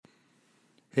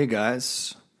Hey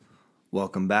guys,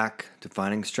 welcome back to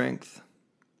Finding Strength.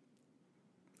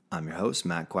 I'm your host,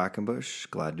 Matt Quackenbush.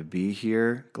 Glad to be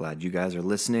here. Glad you guys are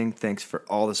listening. Thanks for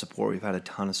all the support. We've had a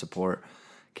ton of support.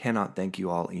 Cannot thank you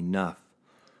all enough.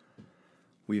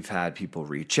 We've had people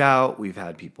reach out. We've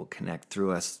had people connect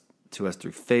to us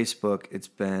through Facebook. It's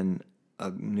been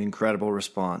an incredible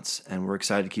response, and we're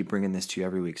excited to keep bringing this to you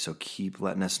every week. So keep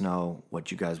letting us know what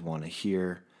you guys want to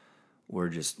hear. We're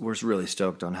really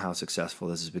stoked on how successful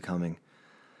this is becoming.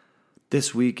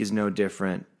 This week is no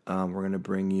different. We're going to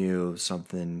bring you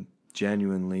something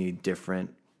genuinely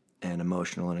different and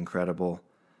emotional and incredible.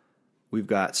 We've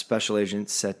got Special Agent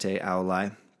Sete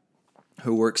Aulai,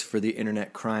 who works for the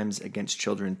Internet Crimes Against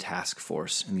Children Task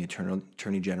Force in the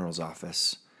Attorney General's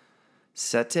office.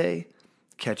 Sete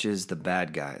catches the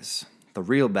bad guys, the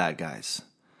real bad guys,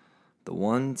 the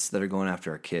ones that are going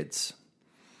after our kids.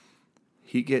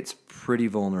 He gets pretty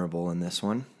vulnerable in this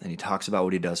one, and he talks about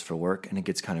what he does for work, and it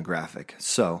gets kind of graphic.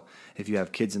 So if you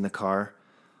have kids in the car,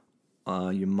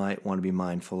 you might want to be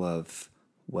mindful of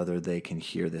whether they can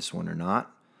hear this one or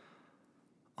not.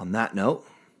 On that note,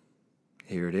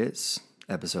 here it is,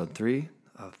 episode 3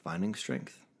 of Finding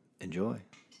Strength. Enjoy.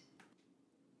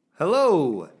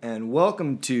 Hello, and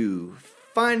welcome to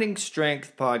Finding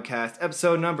Strength podcast,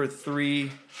 episode number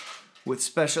 3 with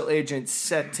Special Agent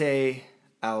Sete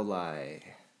Aulai.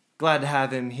 Glad to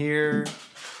have him here.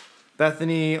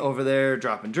 Bethany over there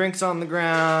dropping drinks on the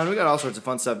ground. We got all sorts of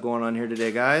fun stuff going on here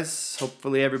today, guys.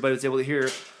 Hopefully everybody was able to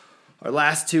hear our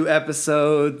last 2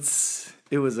 episodes.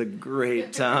 It was a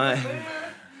great time.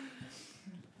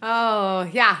 Oh,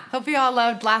 yeah. Hope you all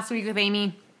loved last week with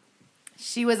Amy.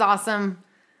 She was awesome.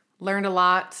 Learned a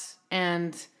lot.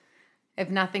 And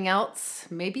if nothing else,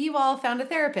 maybe you all found a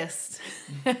therapist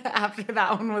after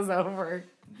that one was over.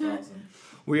 Awesome.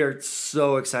 We are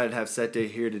so excited to have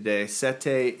Sete here today.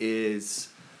 Sete is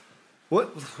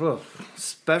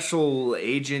Special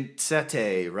Agent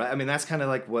Sete, right? I mean, that's kind of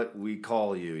like what we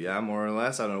call you, yeah, more or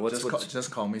less. I don't know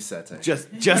Just call me Sete.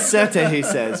 Just Sete, he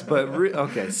says. But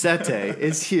okay, Sete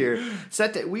is here.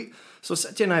 Sete,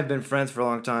 Sete and I have been friends for a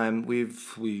long time.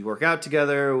 We work out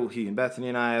together. He and Bethany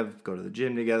and I go to the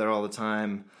gym together all the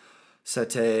time.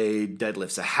 Sete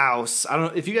deadlifts a house. I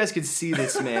don't know if you guys could see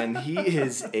this man. He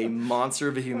is a monster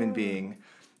of a human being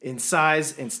in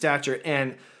size and stature,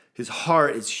 and his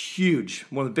heart is huge.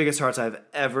 One of the biggest hearts I've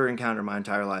ever encountered in my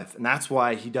entire life. And that's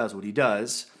why he does what he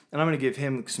does. And I'm going to give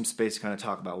him some space to kind of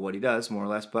talk about what he does, more or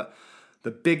less. But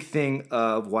the big thing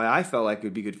of why I felt like it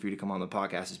would be good for you to come on the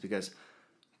podcast is because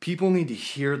people need to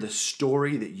hear the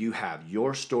story that you have,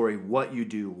 your story, what you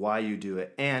do, why you do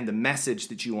it, and the message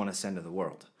that you want to send to the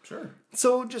world. Sure.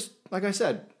 So just like I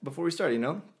said before we start,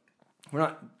 we're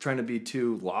not trying to be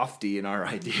too lofty in our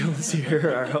ideals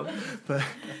here. But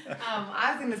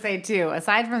I was going to say, too,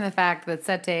 aside from the fact that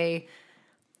Sete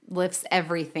lifts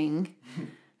everything,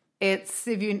 if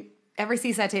you ever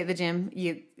see Sete at the gym,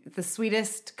 the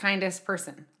sweetest, kindest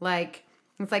person. Like,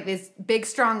 it's like this big,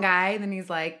 strong guy, then he's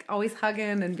like always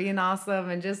hugging and being awesome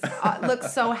and just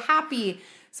looks so happy.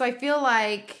 So I feel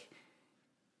like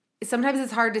sometimes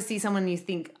it's hard to see someone you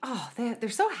think, oh, they're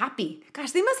so happy.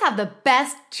 Gosh, they must have the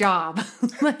best job.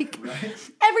 Like,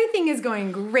 right? Everything is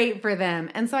going great for them.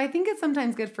 And so I think it's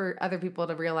sometimes good for other people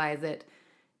to realize that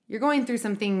you're going through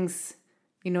some things,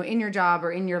 in your job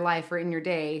or in your life or in your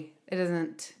day. It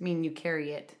doesn't mean you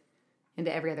carry it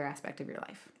into every other aspect of your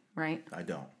life, right? I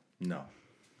don't. No,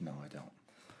 I don't.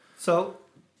 So,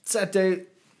 Sete,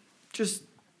 just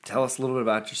tell us a little bit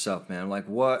about yourself, man. Like,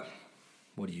 what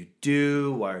do you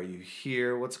do? Why are you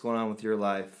here? What's going on with your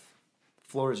life? The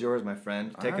floor is yours, my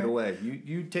friend. Take it away.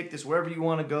 You take this wherever you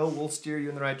want to go. We'll steer you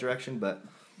in the right direction, but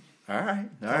all right.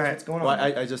 What's going on?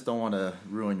 Well, I just don't want to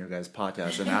ruin your guys'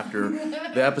 podcast. And after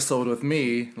the episode with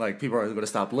me, like, people are going to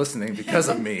stop listening because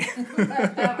of me.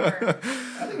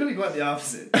 I think it'll be quite the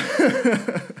opposite.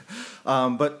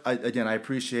 But I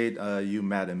appreciate you,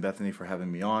 Matt, and Bethany for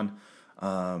having me on.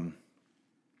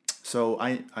 So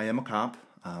I am a cop.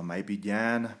 I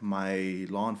began my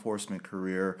law enforcement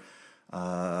career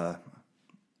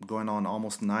going on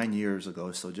almost 9 years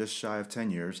ago, so just shy of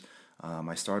 10 years.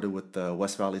 I started with the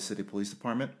West Valley City Police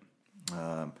Department.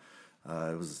 It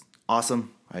was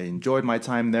awesome. I enjoyed my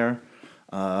time there.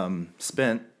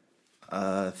 Spent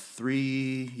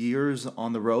 3 years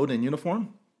on the road in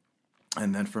uniform.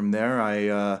 And then from there,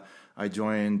 I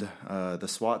joined the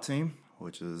SWAT team,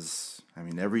 which is,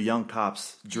 every young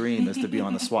cop's dream is to be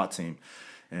on the SWAT team.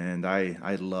 And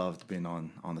I loved being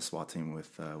on the SWAT team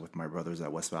with my brothers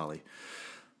at West Valley.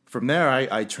 From there,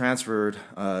 I transferred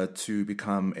to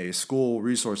become a school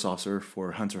resource officer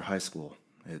for Hunter High School.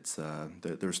 It's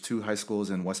there's 2 high schools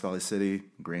in West Valley City,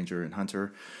 Granger and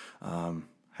Hunter.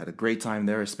 Had a great time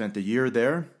there. I spent a year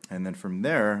there, and then from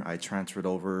there, I transferred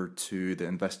over to the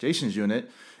investigations unit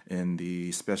in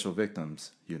the special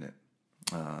victims unit.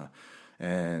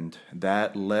 And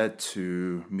that led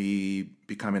to me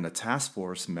becoming a task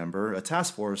force member. A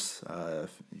task force,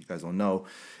 if you guys don't know,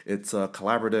 it's a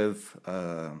collaborative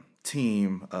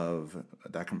team of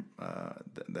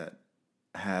that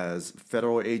has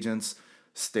federal agents,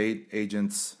 state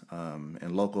agents,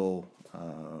 and local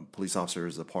police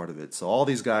officers a part of it. So all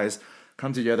these guys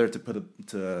come together to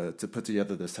put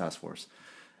together this task force.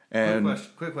 And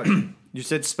quick question. You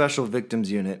said Special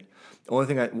Victims Unit. The only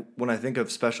thing when I think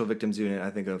of Special Victims Unit,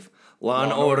 I think of Law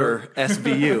and Order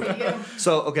SVU.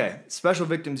 So, okay, Special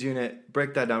Victims Unit,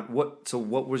 break that down.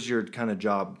 What was your kind of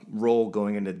job role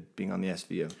going into being on the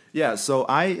SVU? Yeah, so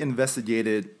I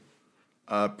investigated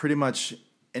pretty much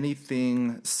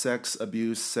anything sex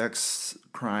abuse, sex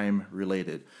crime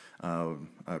related,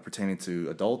 pertaining to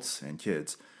adults and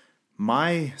kids.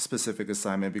 My specific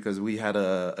assignment, because we had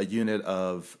a unit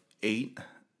of 8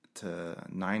 to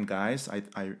 9 guys,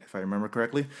 if I remember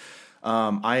correctly,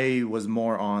 I was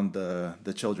more on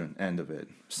the children end of it.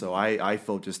 So I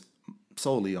focused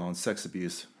solely on sex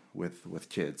abuse with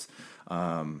kids,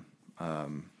 and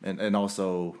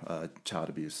also child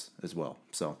abuse as well.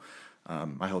 So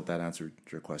I hope that answered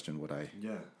your question. What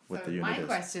the unit my is.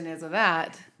 question is with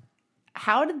that,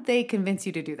 how did they convince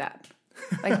you to do that?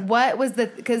 Like, what was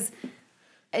because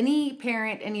any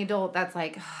parent, any adult that's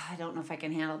like, I don't know if I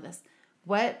can handle this.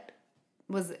 What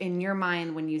was in your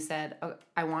mind when you said, oh,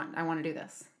 I want to do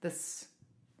this?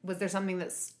 Was there something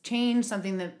that's changed,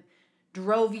 something that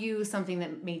drove you, something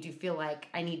that made you feel like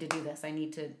I need to do this?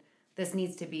 This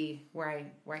needs to be where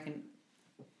I can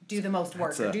do the most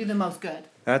work or do the most good.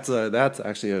 That's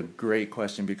actually a great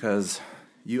question, because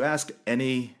you ask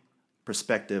any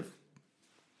prospective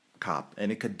cop,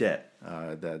 any cadet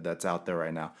that's out there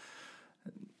right now,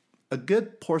 a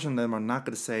good portion of them are not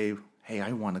going to say, hey,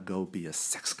 I want to go be a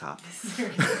sex cop.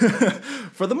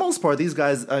 For the most part, these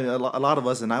guys, a lot of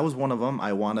us, and I was one of them,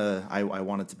 I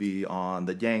wanted to be on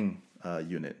the gang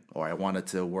unit, or I wanted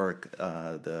to work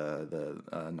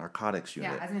the narcotics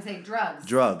unit. Yeah, I was going to say drugs.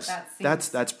 Drugs.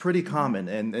 That's pretty common,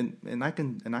 and I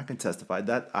can testify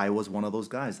that I was one of those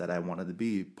guys that I wanted to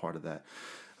be part of that.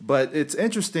 But it's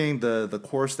interesting the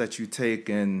course that you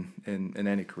take in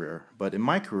any career. But in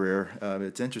my career,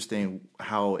 it's interesting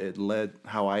how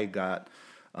I got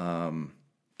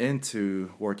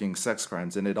into working sex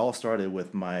crimes. And it all started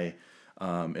with my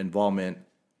involvement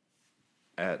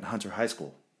at Hunter High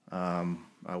School.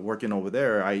 Working over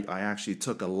there, I actually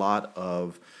took a lot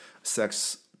of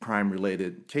sex crime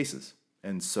related cases.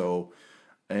 And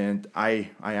I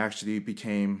actually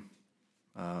became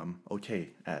okay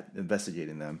at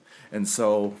investigating them. And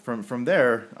so from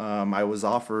there, I was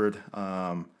offered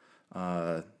the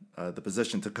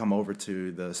position to come over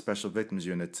to the Special Victims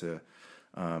Unit to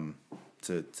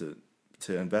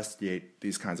investigate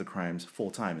these kinds of crimes full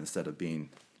time, instead of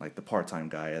being like the part-time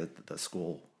guy at the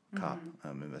school cop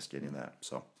investigating that.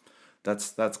 So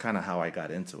that's kind of how I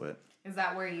got into it. Is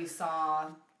that where you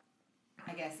saw,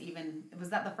 I guess, was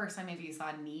that the first time maybe you saw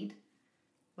a need?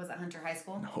 Was it Hunter High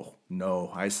School? No,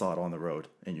 I saw it on the road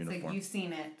in uniform. So you've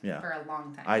seen it for a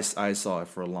long time. I saw it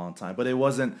for a long time, but it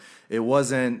wasn't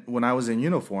when I was in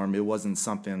uniform, it wasn't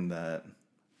something that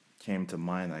came to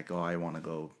mind like, oh, I want to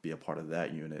go be a part of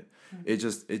that unit.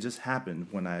 Mm-hmm. It just happened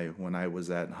when I was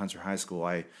at Hunter High School.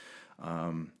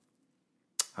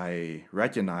 I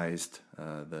recognized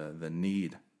the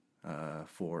need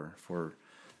for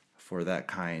that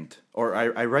kind, or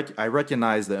I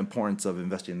recognize the importance of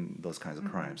investigating those kinds of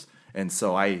crimes, and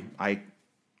so I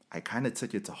kind of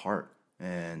took it to heart,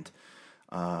 and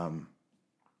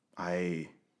I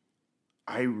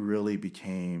really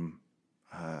became,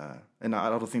 and I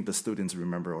don't think the students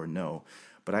remember or know,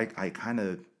 but I got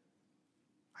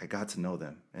to know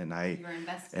them, and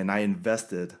I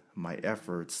invested my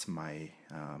efforts, my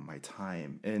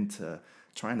time into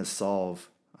trying to solve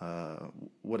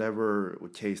whatever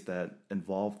case that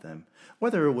involved them,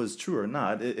 whether it was true or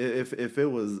not. If it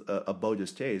was a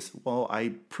bogus case, well,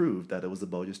 I proved that it was a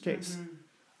bogus case.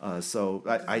 So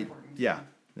yeah.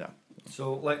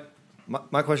 So like,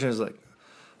 my question is like,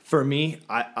 for me,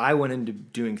 I went into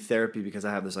doing therapy because I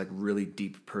have this like really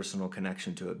deep personal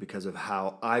connection to it, because of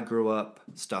how I grew up,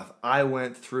 stuff I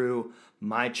went through,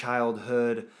 my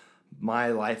childhood, my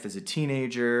life as a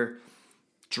teenager,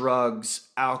 drugs,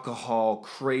 alcohol,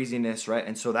 craziness, right?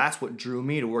 And so that's what drew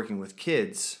me to working with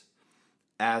kids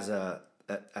as an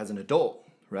adult,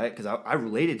 right? Because I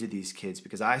related to these kids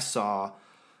because I saw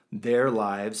their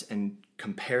lives and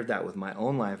compared that with my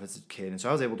own life as a kid. And so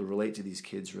I was able to relate to these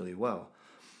kids really well.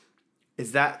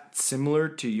 Is that similar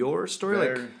to your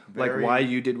story? Like why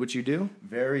you did what you do?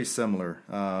 Very similar.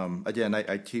 Again,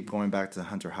 I keep going back to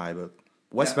Hunter High, but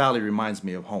West Valley reminds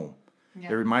me of home.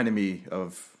 Yeah. It reminded me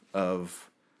of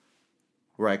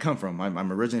where I come from.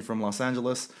 I'm originally from Los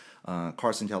Angeles,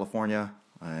 Carson, California,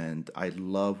 and I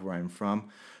love where I'm from.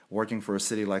 Working for a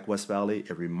city like West Valley,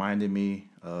 it reminded me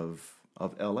of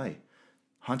LA.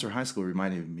 Hunter High School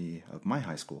reminded me of my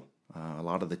high school. A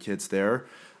lot of the kids there,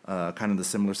 kind of the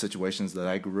similar situations that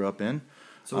I grew up in.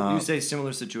 So when you say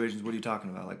similar situations, what are you talking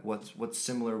about? Like what's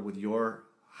similar with your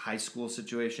high school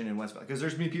situation in West Valley? Because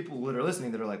there's many people that are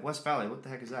listening that are like, West Valley, what the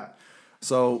heck is that?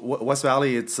 So West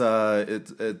Valley, it's a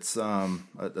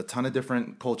ton of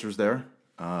different cultures there,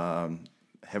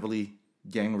 heavily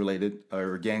gang related,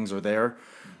 or gangs are there,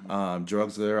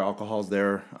 drugs are there, alcohol's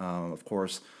there, of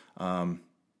course, and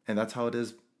that's how it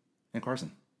is in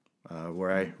Carson.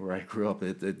 Where I grew up,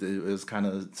 it was kind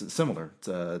of similar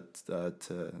to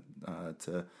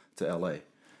LA.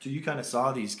 So you kind of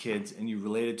saw these kids and you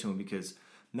related to them because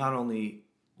not only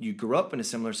you grew up in a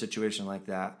similar situation like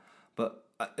that, but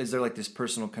is there like this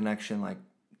personal connection? Like,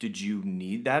 did you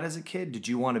need that as a kid? Did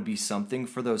you want to be something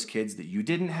for those kids that you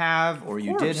didn't have or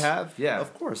you did have? Yeah,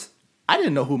 of course. I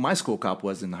didn't know who my school cop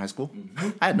was in high school. Mm-hmm.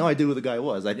 I had no idea who the guy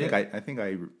was. I think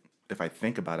if I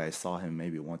think about it, I saw him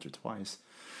maybe once or twice.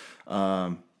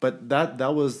 But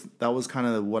that was kind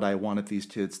of what I wanted these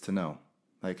kids to know.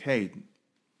 Like, hey,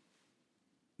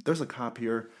 there's a cop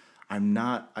here. I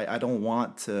don't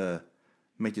want to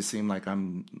make it seem like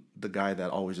I'm the guy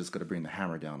that always just going to bring the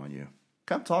hammer down on you.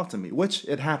 Come talk to me, which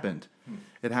it happened.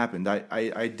 It happened.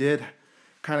 I did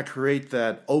kind of create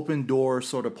that open door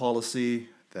sort of policy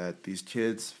that these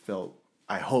kids felt,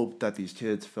 I hope that these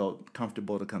kids felt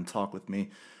comfortable to come talk with me.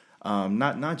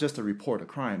 Not just to report a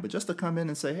crime, but just to come in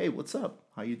and say, hey, what's up?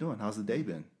 How you doing? How's the day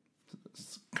been?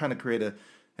 Kind of create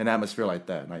an atmosphere like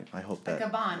that. And I hope that. Like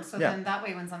a bond. So then that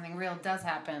way when something real does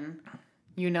happen,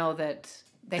 you know that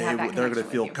they have that connection. They're going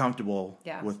to feel you. comfortable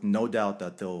with no doubt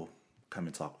that they'll come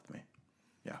and talk with me.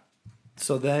 Yeah.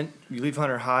 So then you leave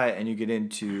Hunter High and you get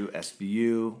into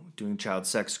SVU, doing child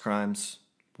sex crimes.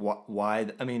 Why?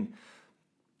 I mean,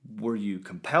 were you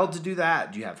compelled to do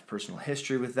that? Do you have personal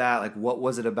history with that? Like, what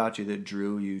was it about you that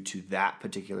drew you to that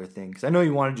particular thing? Because I know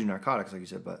you wanted to do narcotics, like you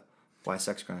said, but why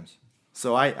sex crimes?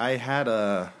 So I had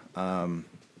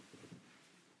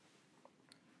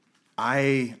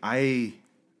I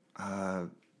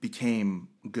became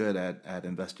good at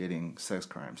investigating sex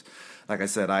crimes. Like I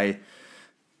said, I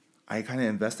kind of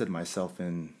invested myself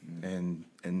in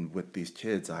with these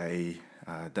kids.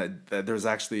 That there's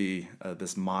actually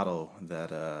this motto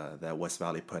that West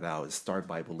Valley put out is start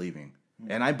by believing.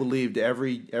 And I believed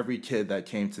every kid that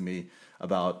came to me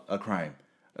about a crime.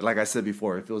 Like I said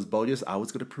before, if it was bogus, I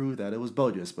was going to prove that it was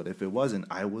bogus. But if it wasn't,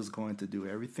 I was going to do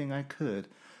everything I could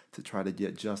to try to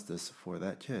get justice for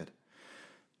that kid.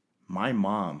 My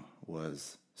mom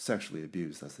was sexually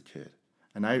abused as a kid.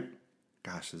 And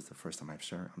this is the first time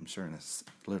I'm sharing this,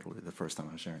 literally the first time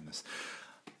I'm sharing this.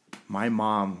 My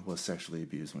mom was sexually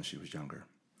abused when she was younger.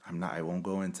 I won't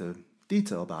go into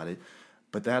detail about it,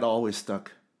 but that always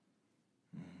stuck.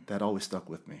 That always stuck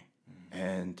with me.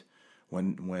 And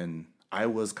when I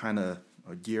was kind of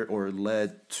geared or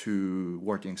led to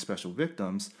working special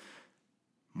victims,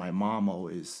 my mom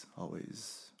always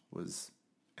was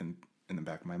in the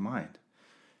back of my mind.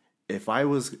 If I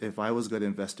was going to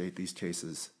investigate these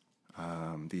cases,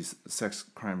 these sex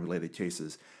crime related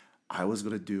cases, I was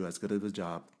going to do as good of a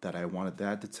job that I wanted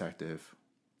that detective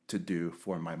to do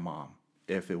for my mom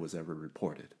if it was ever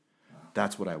reported. Wow.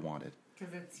 That's what I wanted.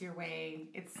 Because it's your way.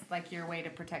 It's like your way to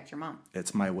protect your mom.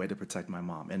 It's my way to protect my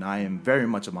mom, and I am very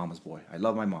much a mama's boy. I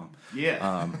love my mom.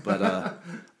 Yeah.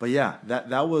 But yeah,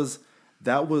 that was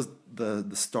the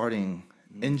starting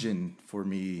engine for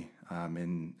me,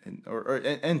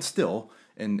 and still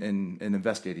in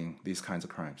investigating these kinds of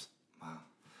crimes. Wow.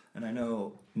 And I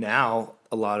know now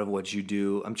a lot of what you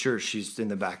do, I'm sure she's in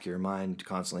the back of your mind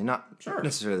constantly. Not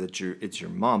necessarily that it's your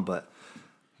mom, but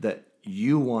that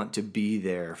you want to be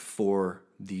there for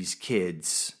these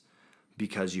kids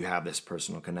because you have this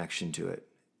personal connection to it.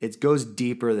 It goes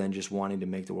deeper than just wanting to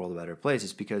make the world a better place.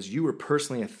 It's because you were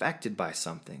personally affected by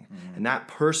something. Mm-hmm. And that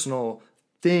personal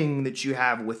thing that you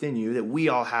have within you, that we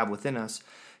all have within us,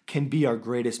 can be our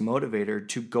greatest motivator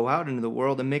to go out into the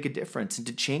world and make a difference and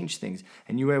to change things.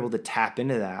 And you were able to tap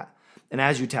into that. And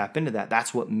as you tap into that,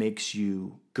 that's what makes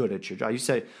you good at your job. You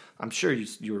say, I'm sure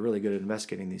you were really good at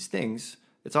investigating these things.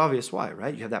 It's obvious why,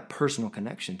 right? You have that personal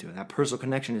connection to it. That personal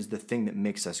connection is the thing that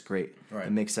makes us great. Right.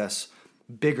 It makes us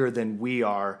bigger than we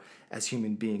are as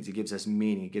human beings. It gives us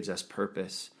meaning. It gives us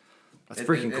purpose. That's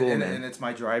freaking cool, man. And it's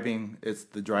my driving. It's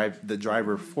the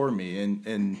driver for me,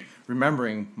 and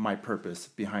remembering my purpose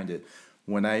behind it.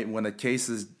 When a case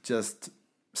is just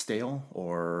stale,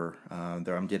 or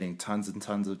I'm getting tons and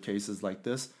tons of cases like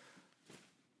this,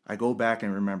 I go back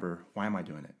and remember, why am I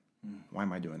doing it? Why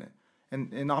am I doing it?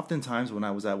 And oftentimes when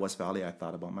I was at West Valley, I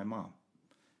thought about my mom.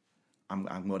 I'm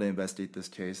going to investigate this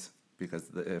case because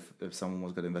if someone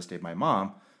was going to investigate my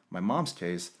mom's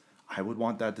case, I would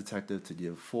want that detective to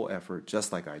give full effort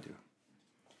just like I do.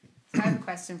 So I have a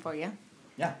question for you.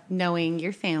 Yeah. Knowing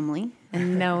your family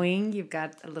and knowing you've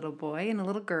got a little boy and a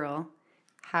little girl,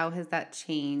 how has that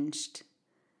changed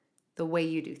the way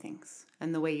you do things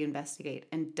and the way you investigate?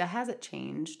 And has it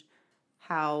changed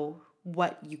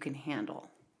what you can handle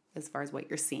as far as what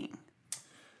you're seeing?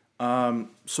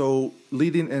 So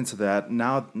leading into that,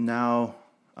 now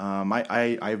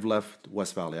I've left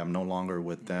West Valley. I'm no longer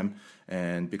with them.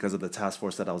 And because of the task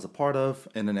force that I was a part of,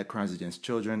 Internet Crimes Against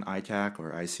Children, ICAC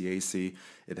or ICAC,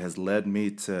 it has led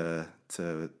me to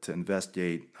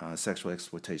investigate sexual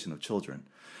exploitation of children.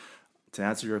 To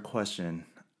answer your question,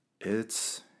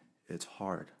 it's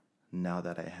hard now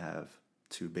that I have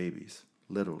two babies.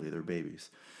 Literally, they're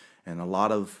babies. And a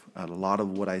lot of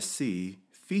what I see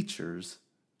features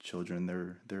children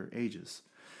their ages.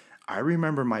 I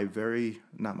remember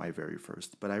not my very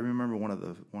first, but I remember one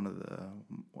of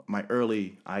my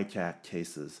early ICAC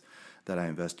cases that I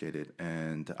investigated,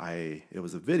 and it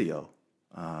was a video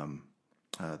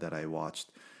that I watched,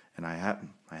 and I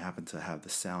happened to have the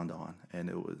sound on, and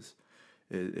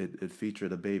it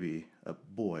featured a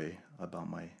boy about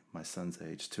my son's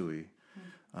age, Tui,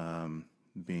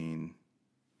 being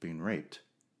raped,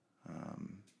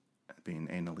 being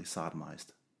anally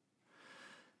sodomized.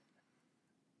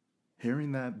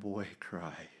 Hearing that boy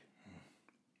cry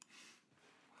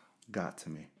got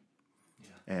to me,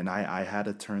 and I had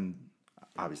to turn.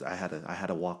 Obviously, I had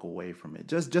to walk away from it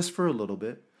just for a little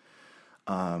bit,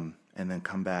 and then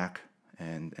come back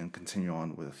and continue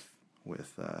on with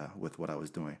what I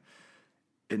was doing.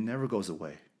 It never goes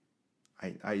away.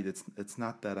 It's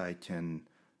not that I can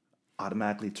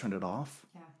automatically turn it off.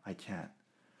 Yeah. I can't.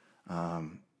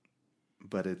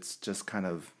 But it's just kind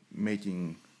of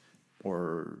making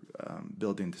or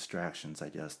building distractions, I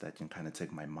guess, that can kind of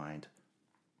take my mind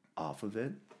off of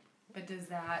it. But does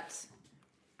that?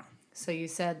 So you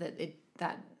said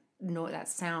that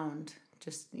sound,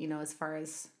 just as far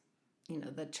as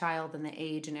the child and the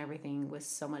age and everything was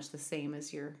so much the same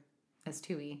as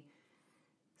Tui.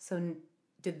 So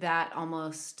did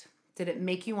it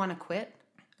make you want to quit,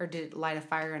 or did it light a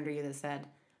fire under you that said,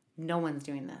 no one's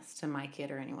doing this to my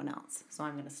kid or anyone else, so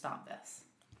I'm going to stop this?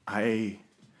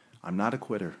 I'm not a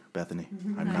quitter, Bethany.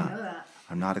 I'm not. I know that.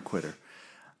 I'm not a quitter.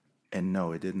 And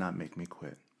no, it did not make me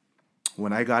quit.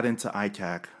 When I got into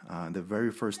ICAC, the very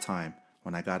first time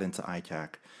when I got into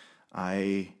ICAC,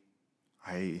 I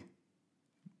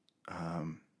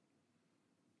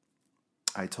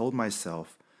told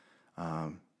myself,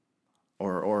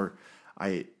 or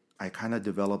I kind of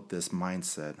developed this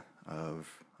mindset of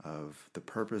the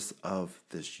purpose of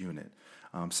this unit.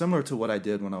 Similar to what I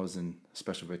did when I was in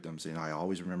Special Victims. I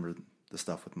always remember the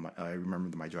stuff I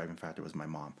remember my driving factor was my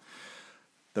mom.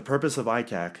 The purpose of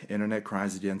ICAC, Internet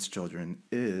Crimes Against Children,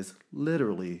 is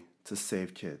literally to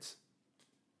save kids.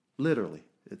 Literally,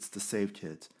 it's to save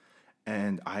kids.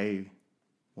 And I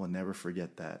will never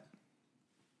forget that.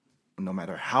 No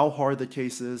matter how hard the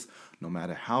case is, no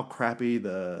matter how crappy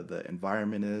the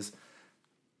environment is,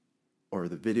 or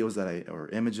the videos or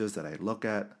images that I look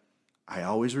at, I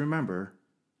always remember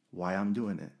why I'm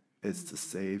doing it. It's to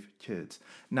save kids.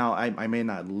 Now, I may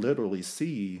not literally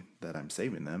see that I'm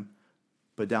saving them,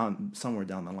 but somewhere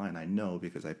down the line, I know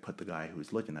because I put the guy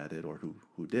who's looking at it or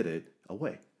who did it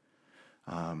away.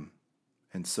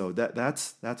 And so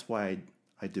that's why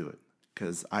I do it,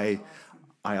 because I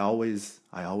always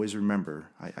remember.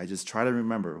 I just try to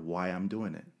remember why I'm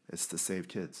doing it. It's to save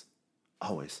kids,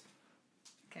 always.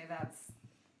 Okay, that's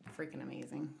freaking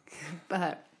amazing.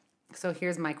 But so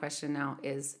here's my question now: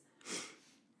 is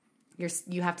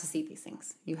you have to see these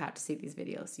things. You have to see these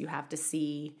videos. You have to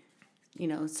see,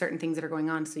 certain things that are going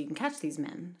on so you can catch these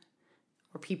men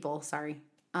or people. Sorry.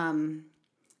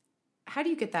 How do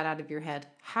you get that out of your head?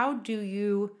 How do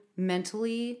you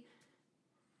mentally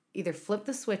either flip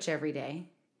the switch every day,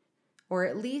 or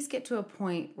at least get to a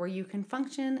point where you can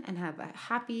function and have a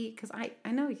happy, because I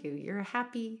know you're a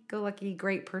happy-go-lucky,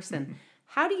 great person. Mm-hmm.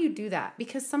 How do you do that?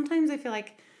 Because sometimes I feel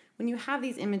like when you have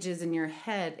these images in your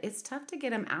head, it's tough to get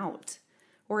them out,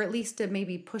 or at least to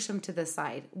maybe push them to the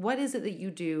side. What is it that you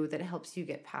do that helps you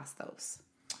get past those?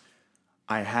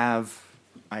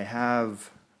 I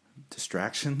have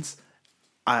distractions.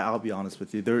 I'll be honest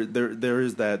with you. There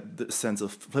is that sense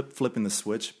of flipping the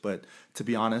switch, but to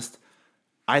be honest,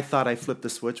 I thought I flipped the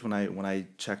switch when I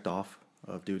checked off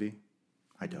of duty.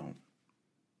 I don't.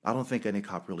 I don't think any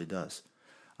cop really does.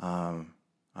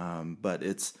 But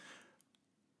it's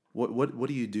what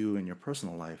do you do in your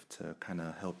personal life to kind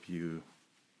of help you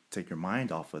take your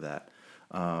mind off of that?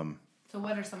 So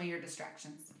what are some of your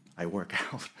distractions? I work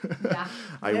out. Yeah,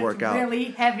 I work out. Really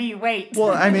heavy weight.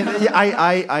 Well, I mean,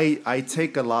 I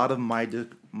take a lot of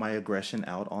my aggression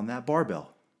out on that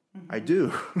barbell. I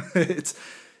do.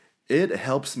 It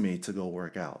helps me to go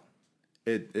work out.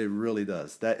 It really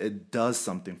does. It does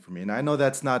something for me, and I know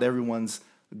that's not everyone's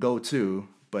go-to,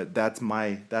 but that's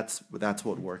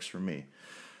what works for me.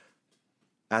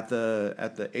 At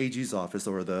the AG's office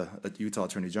or the Utah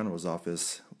Attorney General's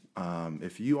office,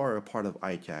 if you are a part of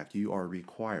ICAC, you are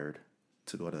required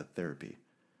to go to therapy.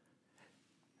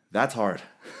 That's hard.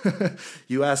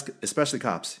 You ask, especially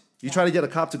cops. You try to get a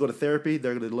cop to go to therapy,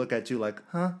 they're going to look at you like,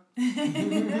 huh?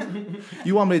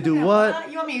 You want me to do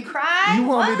what? You want me to cry? You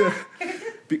want me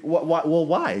to... Well,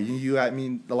 why? I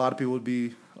mean, a lot of people would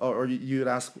be... Or you'd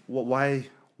ask, well, why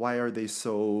are they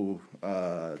so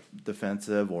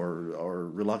defensive or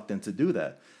reluctant to do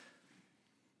that?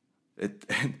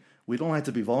 We don't like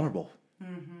to be vulnerable.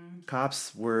 Mm-hmm.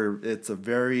 Cops, it's a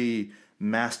very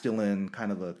masculine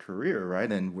kind of a career,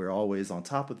 right? And we're always on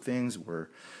top of things. We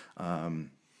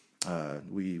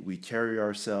carry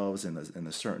ourselves in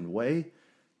a certain way,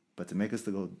 but to make us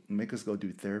go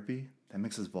do therapy, that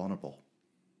makes us vulnerable.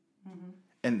 Mm-hmm.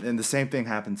 And the same thing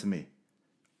happened to me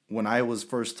when I was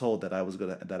first told that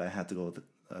I had to go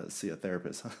see a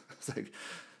therapist. I was like,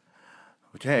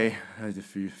 okay,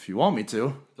 if you want me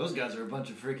to. Those guys are a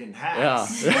bunch of freaking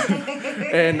hacks. Yeah.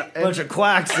 and bunch of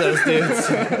quacks, those dudes.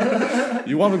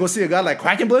 You want me to go see a guy like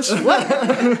Quackenbush? What?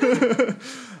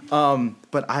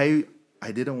 But I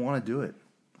didn't want to do it.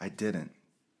 I didn't.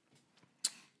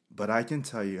 But I can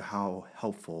tell you how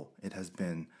helpful it has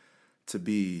been to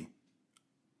be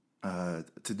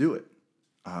to do it.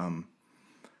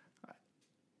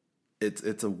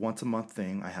 It's a once a month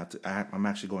thing. I'm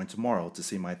actually going tomorrow to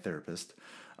see my therapist,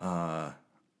 and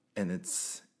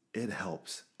it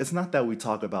helps. It's not that we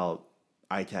talk about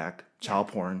ICAC, child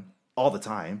porn all the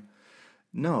time.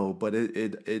 No, but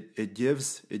it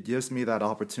gives me that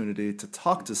opportunity to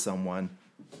talk to someone.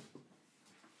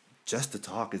 Just to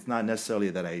talk. It's not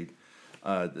necessarily that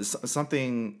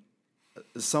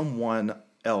someone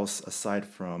else aside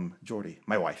from Jordy,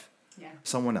 my wife. Yeah.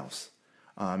 Someone else.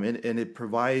 And it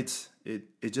provides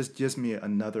it just gives me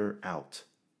another out.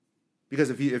 Because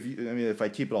if I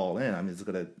keep it all in, it's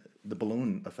gonna the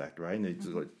balloon effect, right? And it's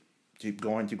gonna keep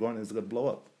going, and it's gonna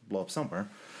blow up somewhere.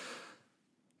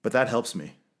 But that helps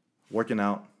me. Working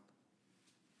out,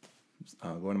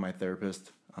 going to my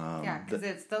therapist. Because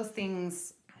it's those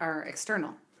things are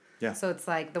external. Yeah. So it's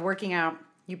like the working out,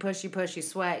 you push, you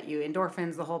sweat, you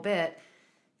endorphins the whole bit.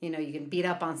 You know, you can beat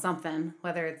up on something,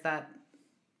 whether it's that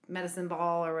medicine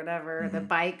ball or whatever, the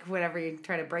bike, whatever, you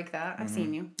try to break that. I've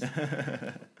seen you.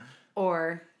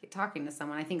 Or talking to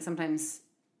someone. I think sometimes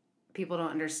people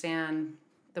don't understand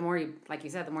the more you, like you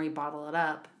said, the more you bottle it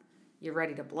up, you're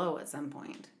ready to blow at some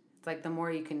point. It's like the more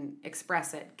you can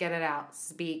express it, get it out,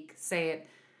 speak, say it.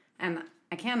 And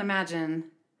I can't imagine,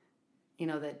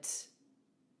 that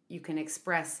you can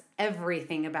express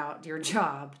everything about your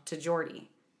job to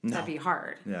Jordy. No. That'd be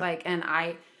hard.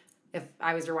 Yeah. If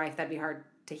I was your wife, that'd be hard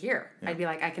to hear. Yeah. I'd be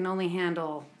like, I can only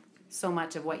handle so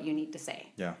much of what you need to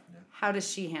say. Yeah. How does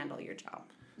she handle your job?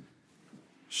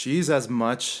 She's as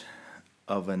much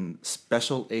of a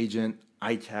special agent,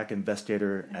 ICAC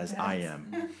investigator as I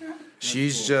am.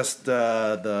 She's cool. Just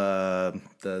the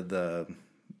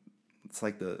it's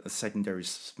like the secondary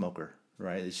smoker,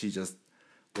 right? She just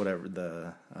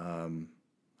whatever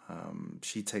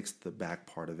she takes the back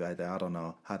part of it. I don't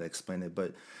know how to explain it,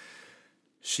 but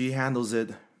she handles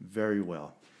it very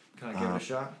well. Can I give it a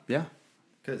shot? Yeah.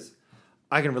 Because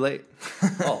I can relate.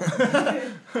 Oh.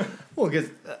 Well, because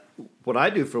what I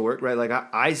do for work, right? Like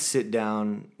I sit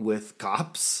down with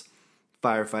cops,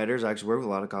 firefighters. I actually work with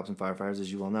a lot of cops and firefighters, as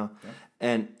you well know. Yeah.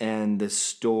 And the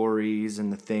stories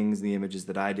and the things, the images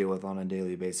that I deal with on a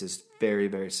daily basis, very,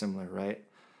 very similar, right?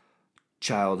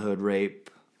 Childhood rape,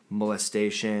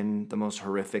 molestation, the most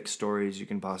horrific stories you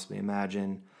can possibly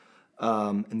imagine.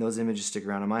 And those images stick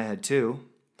around in my head too.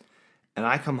 And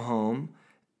I come home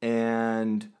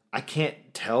and I can't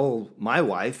tell my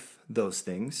wife those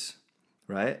things,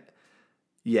 right?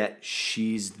 Yet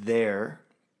she's there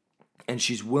and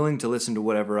she's willing to listen to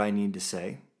whatever I need to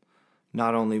say.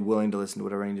 Not only willing to listen to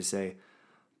whatever I need to say,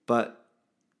 but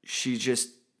she just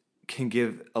can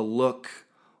give a look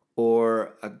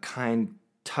or a kind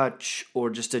touch or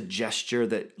just a gesture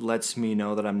that lets me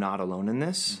know that I'm not alone in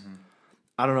this. Mm-hmm.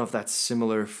 I don't know if that's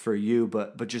similar for you,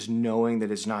 but just knowing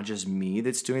that it's not just me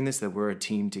that's doing this, that we're a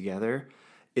team together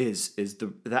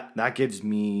that gives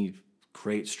me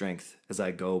great strength as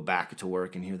I go back to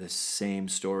work and hear the same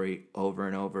story over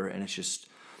and over. And it's just,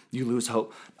 you lose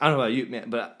hope. I don't know about you, man,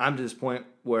 but I'm to this point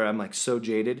where I'm like so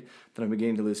jaded that I'm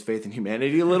beginning to lose faith in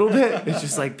humanity a little bit. It's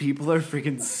just like people are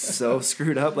freaking so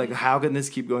screwed up. Like, how can this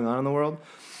keep going on in the world?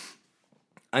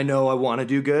 I know I want to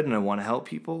do good and I want to help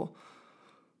people.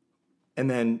 And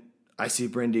then I see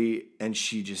Brindy and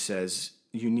she just says,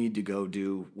 you need to go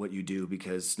do what you do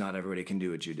because not everybody can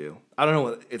do what you do. I don't know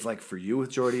what it's like for you with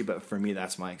Jordy, but for me,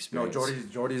 that's my experience. No,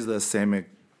 Jordy's the same,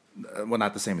 well,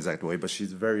 not the same exact way, but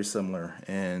she's very similar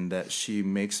in that she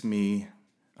makes me,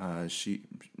 she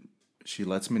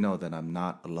lets me know that I'm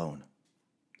not alone,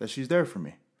 that she's there for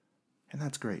me. And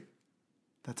that's great.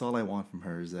 That's all I want from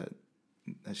her is that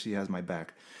she has my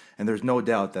back. And there's no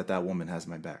doubt that woman has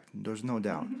my back. There's no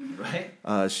doubt. Right?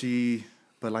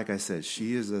 But like I said,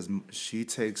 she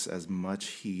takes as much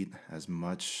heat, as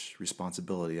much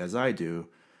responsibility as I do,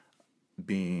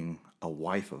 being a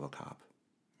wife of a cop.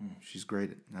 She's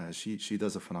great. She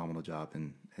does a phenomenal job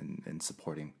in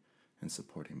supporting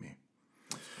me.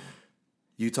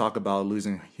 You talk about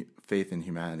losing faith in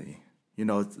humanity. You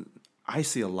know, I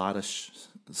see a lot of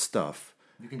stuff.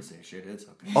 You can say shit. It's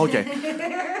okay.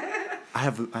 Okay. I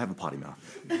have a potty mouth.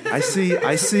 I see.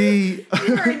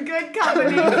 You're in good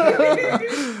company.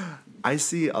 I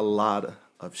see a lot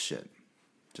of shit,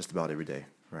 just about every day,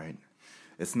 right?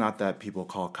 It's not that people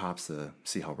call cops to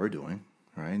see how we're doing,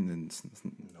 right? And it's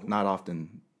not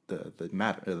often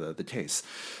the case.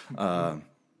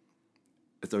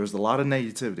 There's a lot of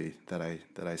negativity that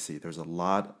I see. There's a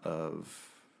lot of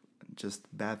just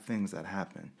bad things that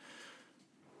happen.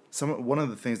 One of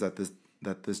the things that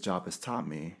this job has taught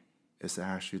me is to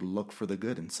actually look for the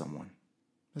good in someone.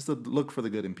 Is to look for the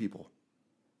good in people.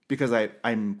 Because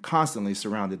I'm constantly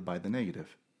surrounded by the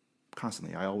negative.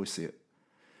 Constantly. I always see it.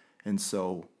 And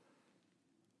so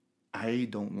I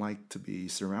don't like to be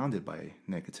surrounded by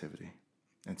negativity.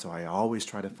 And so I always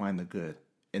try to find the good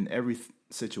in every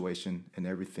situation, in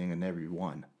everything, and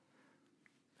everyone.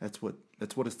 That's what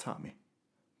it's taught me.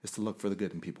 Is to look for the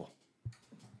good in people.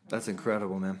 That's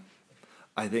incredible, man.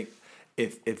 I think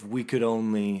if we could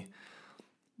only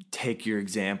take your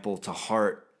example to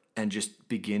heart and just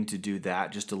begin to do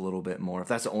that just a little bit more. If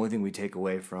that's the only thing we take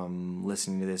away from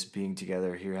listening to this, being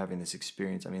together here, having this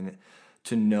experience, I mean,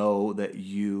 to know that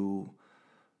you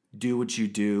do what you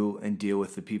do and deal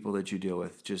with the people that you deal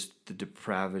with, just the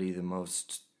depravity, the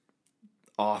most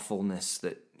awfulness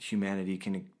that humanity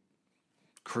can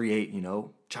create, you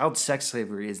know. Child sex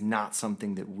slavery is not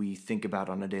something that we think about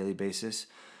on a daily basis,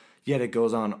 yet it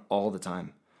goes on all the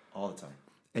time. All the time.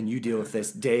 And you deal with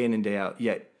this day in and day out,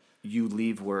 yet you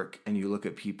leave work and you look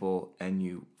at people and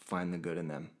you find the good in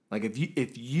them. Like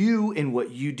if you in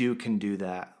what you do can do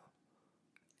that,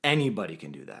 anybody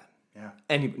can do that.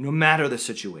 Yeah. No matter the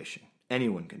situation,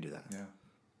 anyone can do that. Yeah.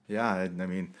 Yeah, I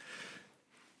mean,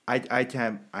 I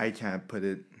can't put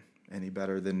it any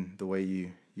better than the way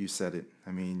you said it.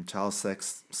 I mean, child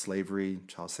sex slavery,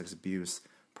 child sex abuse,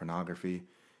 pornography,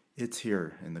 it's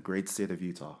here in the great state of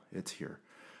Utah. It's here.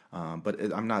 But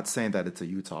I'm not saying that it's a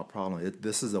Utah problem.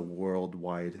 This is a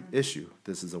worldwide issue.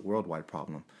 This is a worldwide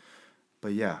problem.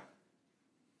 But yeah,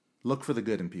 look for the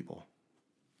good in people.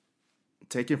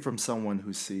 Take it from someone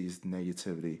who sees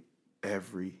negativity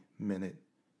every minute,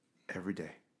 every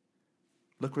day.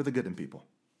 Look for the good in people.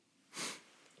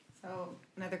 So,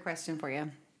 another question for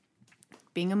you.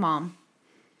 Being a mom,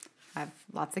 I have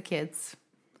lots of kids,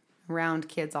 around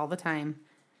kids all the time.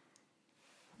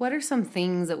 What are some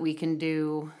things that we can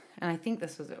do? And I think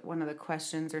this was one of the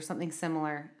questions or something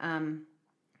similar.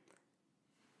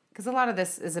 Because a lot of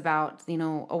this is about,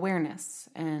 awareness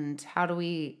and how do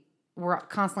we're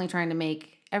constantly trying to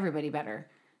make everybody better.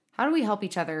 How do we help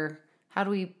each other? How do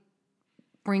we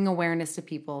bring awareness to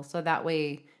people so that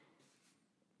way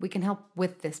we can help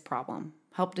with this problem,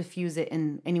 help diffuse it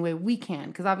in any way we can?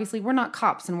 Because obviously we're not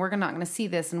cops and we're not going to see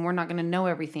this and we're not going to know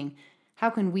everything. How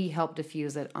can we help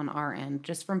diffuse it on our end,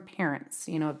 just from parents,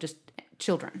 just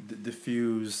children?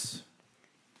 Diffuse.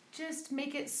 Just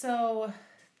make it so,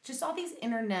 just all these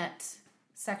internet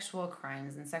sexual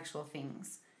crimes and sexual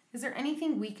things. Is there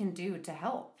anything we can do to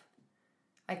help?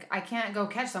 Like, I can't go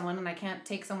catch someone and I can't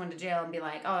take someone to jail and be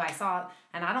like, oh, I saw it,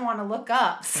 and I don't want to look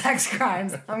up sex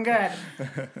crimes. I'm good.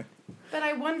 But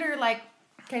I wonder,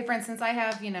 okay, for instance, I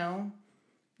have,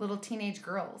 little teenage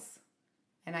girls.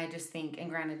 And I just think, and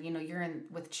granted, you're in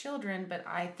with children, but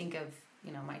I think of,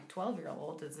 my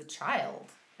 12-year-old as a child.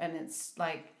 And it's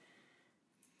like,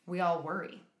 we all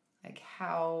worry. Like,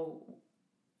 how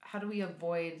do we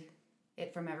avoid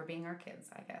it from ever being our kids,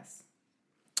 I guess?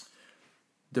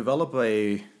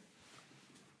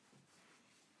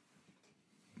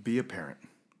 Be a parent.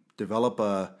 Develop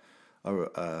a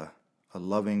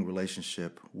loving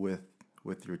relationship with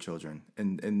your children.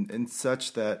 And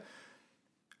such that,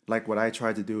 like what I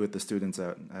tried to do with the students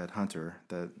at Hunter,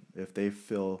 that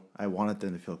if I wanted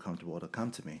them to feel comfortable to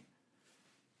come to me.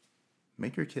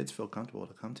 Make your kids feel comfortable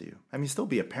to come to you. I mean, still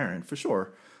be a parent for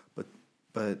sure,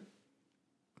 but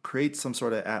create some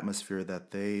sort of atmosphere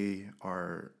that they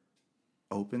are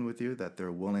open with you, that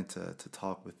they're willing to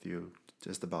talk with you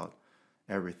just about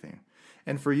everything.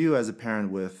 And for you as a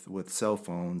parent with cell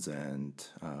phones and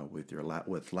with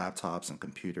laptops and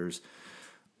computers,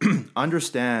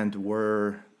 understand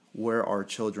where our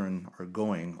children are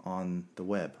going on the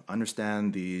web.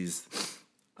 Understand the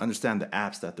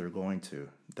apps that they're going to,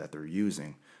 that they're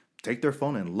using. Take their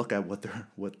phone and look at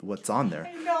what's on there.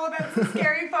 I know, that's the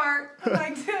scary part. I'm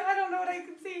like, I don't know what I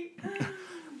can see.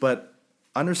 But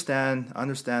understand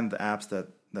the apps that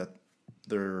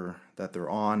they're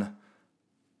on.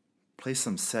 Place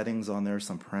some settings on there,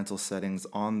 some parental settings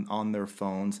on their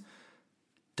phones.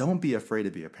 Don't be afraid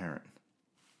to be a parent.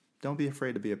 Don't be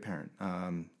afraid to be a parent.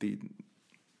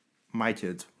 My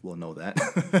kids will know that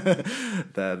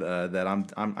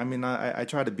I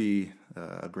try to be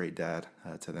a great dad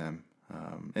to them.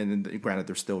 And granted,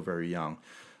 they're still very young,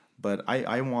 but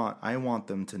I want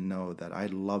them to know that I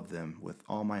love them with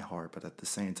all my heart. But at the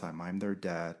same time, I'm their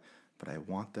dad. But I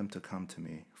want them to come to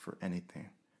me for anything,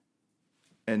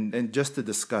 and just to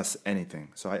discuss anything.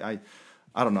 So I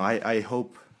don't know. I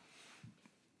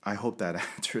hope that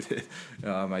answered it.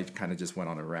 I kind of just went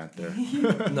on a rant there.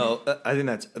 No, I think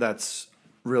that's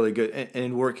really good.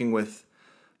 And working with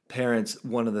parents,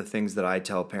 one of the things that I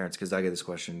tell parents, because I get this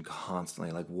question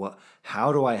constantly, like,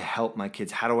 how do I help my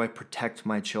kids? How do I protect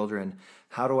my children?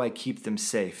 How do I keep them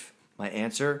safe? My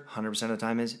answer 100% of the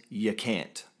time is you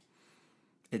can't.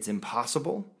 It's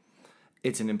impossible.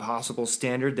 It's an impossible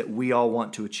standard that we all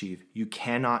want to achieve. You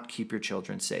cannot keep your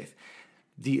children safe.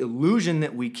 The illusion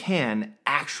that we can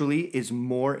actually is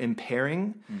more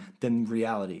impairing than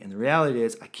reality. And the reality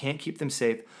is I can't keep them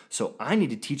safe, so I need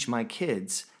to teach my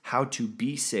kids how to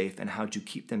be safe and how to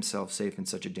keep themselves safe in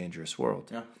such a dangerous world.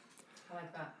 Yeah. I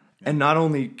like that. And not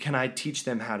only can I teach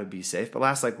them how to be safe, but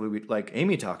like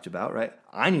Amy talked about, right?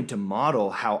 I need to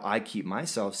model how I keep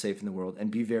myself safe in the world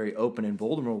and be very open and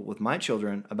vulnerable with my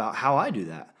children about how I do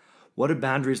that. What do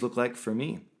boundaries look like for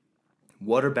me?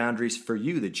 What are boundaries for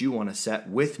you that you want to set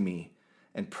with me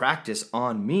and practice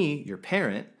on me, your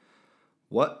parent?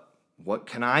 What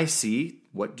can I see?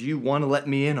 What do you want to let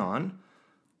me in on?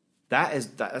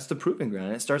 That's the proving ground.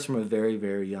 And it starts from a very,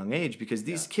 very young age because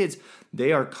these kids,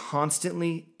 they are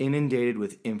constantly inundated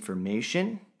with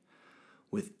information,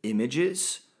 with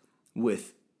images, and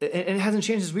it hasn't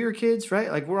changed as we were kids,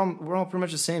 right? Like we're all pretty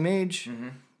much the same age. Mm-hmm.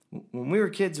 When we were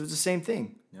kids, it was the same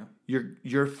thing. Yeah.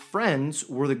 Your friends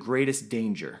were the greatest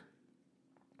danger.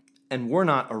 And we're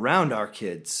not around our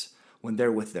kids when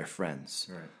they're with their friends.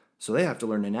 Right. So they have to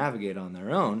learn to navigate on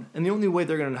their own. And the only way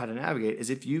they're going to know how to navigate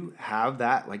is if you have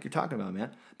that, like you're talking about,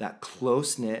 man, that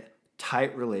close-knit,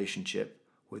 tight relationship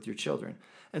with your children.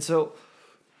 And so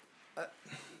I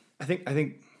think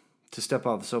to step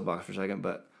off the soapbox for a second,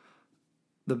 but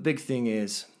the big thing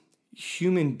is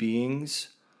human beings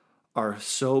are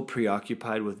so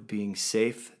preoccupied with being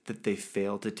safe that they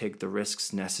fail to take the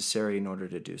risks necessary in order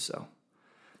to do so.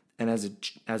 And as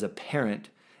a parent,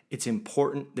 it's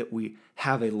important that we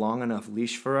have a long enough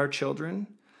leash for our children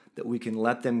that we can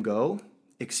let them go,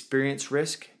 experience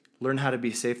risk, learn how to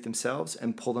be safe themselves,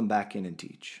 and pull them back in and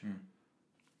teach.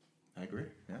 I agree.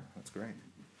 Yeah, that's great.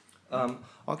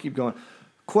 I'll keep going.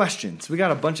 Questions. We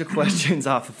got a bunch of questions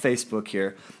off of Facebook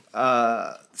here.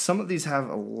 Some of these have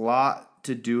a lot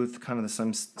to do with kind of some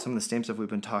of the same stuff we've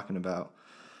been talking about.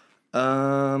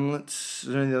 Is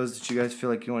there any of those that you guys feel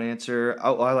like you want to answer?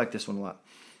 Oh, I like this one a lot.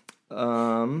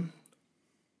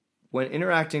 When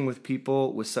interacting with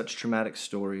people with such traumatic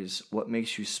stories, what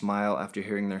makes you smile after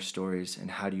hearing their stories, and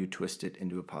how do you twist it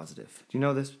into a positive? Do you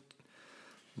know this?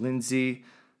 Lindsay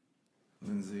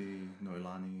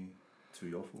Noelani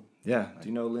Tuyofu. Yeah. Do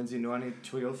you know Lindsay Noelani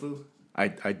Tuyofu? I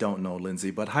don't know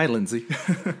Lindsay, but hi, Lindsay.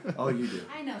 Oh, you do.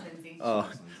 I know Lindsay.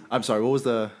 I'm sorry, what was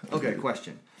the... Okay,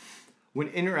 question. When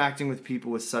interacting with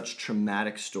people with such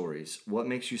traumatic stories, what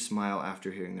makes you smile after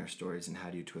hearing their stories, and how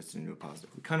do you twist it into a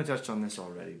positive? We kind of touched on this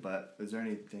already, but is there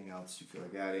anything else you feel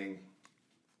like adding?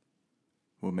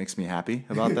 what makes me happy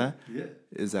about that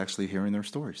is actually hearing their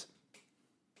stories.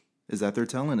 Is that they're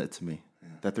telling it to me,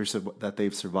 that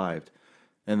they've survived,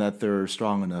 and that they're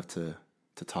strong enough to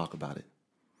talk about it.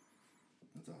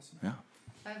 That's awesome. Yeah.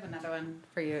 I have another one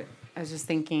for you. I was just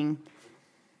thinking,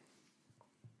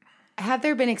 have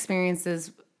there been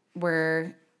experiences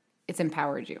where it's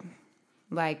empowered you?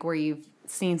 Like where you've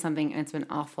seen something and it's been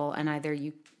awful, and either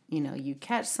you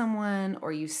catch someone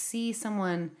or you see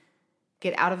someone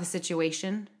get out of a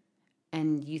situation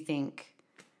and you think,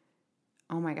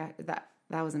 oh my God, that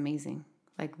was amazing.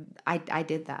 Like I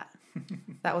did that.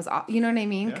 That was, you know what I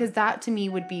mean? Because that to me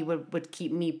would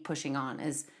keep me pushing on,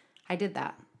 is I did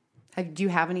that. Do you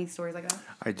have any stories like that?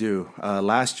 I do.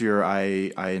 Last year,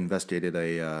 I investigated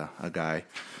a guy.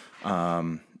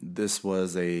 This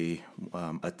was a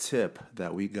tip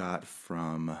that we got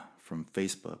from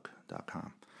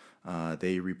Facebook.com.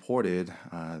 They reported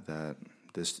that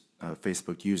this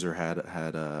Facebook user had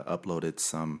uploaded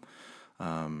some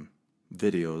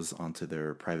videos onto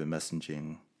their private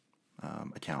messaging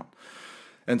account,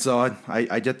 and so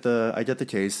I get the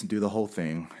case, do the whole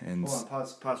thing, and Hold on,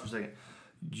 pause for a second.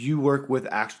 You work with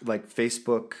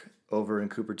Facebook over in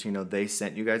Cupertino. They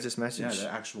sent you guys this message?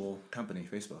 the actual company,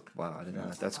 Facebook. Wow, I didn't know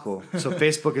that. That's cool. So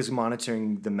Facebook is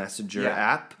monitoring the Messenger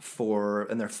app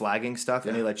and they're flagging stuff,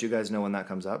 and they let you guys know when that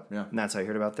comes up. Yeah, and that's how you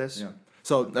heard about this. Yeah.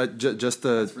 So just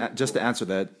to answer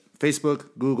that, Facebook,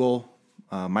 Google,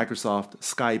 Microsoft,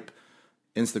 Skype,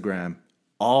 Instagram,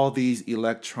 all these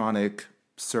electronic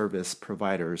service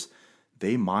providers,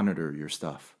 they monitor your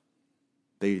stuff.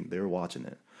 They're watching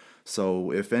it.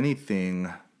 So if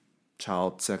anything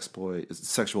child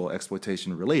sexual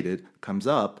exploitation related comes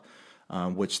up,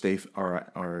 which they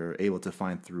are able to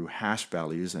find through hash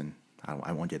values, and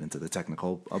I won't get into the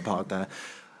technical about that,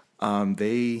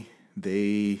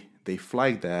 they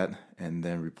flag that and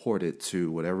then report it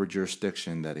to whatever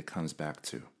jurisdiction that it comes back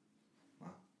to. Wow.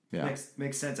 Yeah.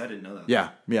 Makes sense. I didn't know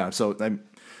that. Yeah. So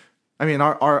I mean,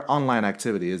 our online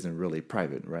activity isn't really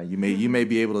private, right? You may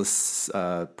be able to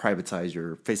privatize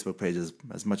your Facebook pages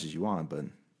as much as you want, but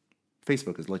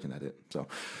Facebook is looking at it. So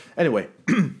anyway,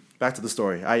 back to the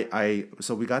story.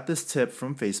 So we got this tip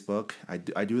from Facebook. I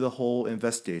do the whole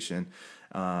investigation,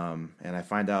 and I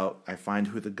find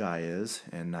who the guy is,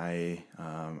 and I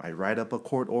write up a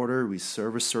court order. We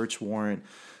serve a search warrant.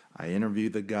 I interview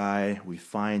the guy. We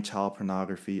find child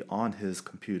pornography on his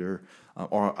computer,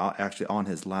 or actually on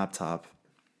his laptop.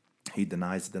 He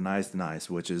denies,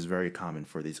 which is very common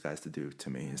for these guys to do to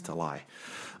me, is to lie.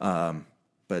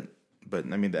 But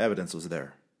I mean, the evidence was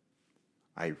there.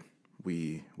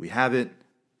 We have it.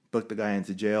 Booked the guy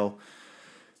into jail.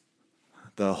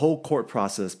 The whole court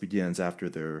process begins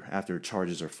after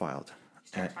charges are filed.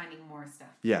 Start finding more stuff.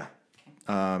 Yeah.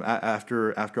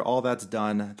 After all that's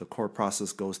done, the court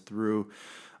process goes through,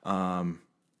 and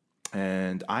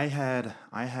I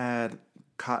had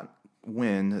caught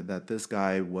wind that this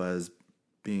guy was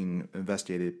being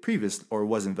investigated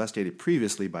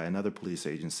previously by another police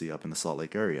agency up in the Salt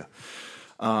Lake area.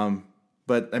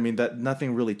 But I mean, that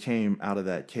nothing really came out of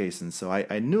that case, and so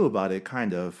I knew about it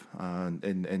kind of,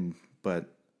 but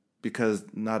because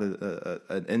not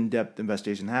an in-depth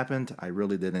investigation happened, I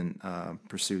really didn't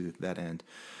pursue that end.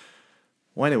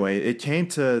 Well, anyway, it came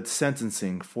to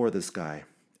sentencing for this guy,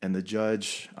 and the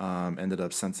judge ended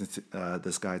up sentencing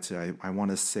this guy to, I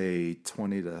want to say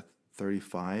 20 to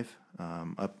 35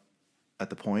 up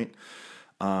at the point,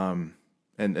 and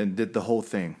did the whole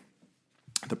thing.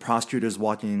 The prosecutor is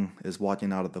walking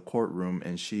out of the courtroom,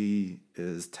 and she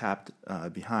is tapped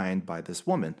behind by this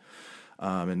woman.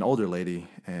 An older lady,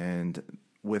 and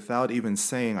without even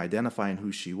identifying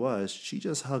who she was, she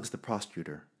just hugs the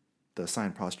prosecutor, the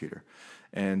assigned prosecutor.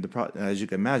 And as you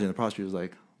can imagine, the prosecutor's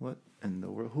like, "What in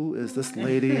the world? Who is this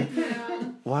lady?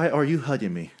 Why are you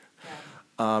hugging me?"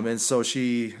 Yeah. And so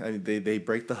they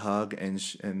break the hug, and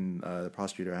the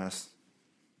prosecutor asks,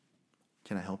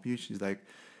 "Can I help you?" She's like,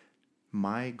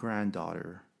 "My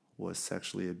granddaughter was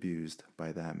sexually abused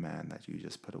by that man that you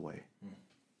just put away."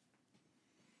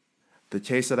 The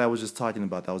case that I was just talking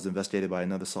about that was investigated by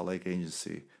another Salt Lake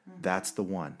agency, that's the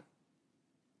one.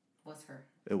 Was her.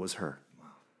 It was her.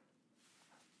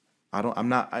 Wow. I'm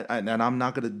not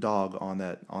going to dog on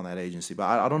that agency, but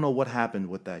I don't know what happened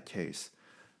with that case.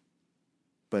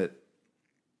 But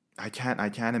I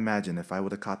can't imagine if I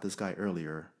would have caught this guy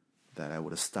earlier that I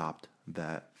would have stopped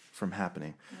that from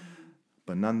happening. Mm-hmm.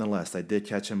 But nonetheless, I did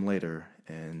catch him later,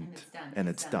 and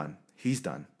it's done. He's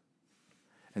done.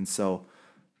 And so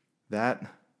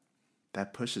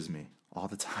that pushes me all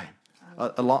the time,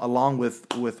 along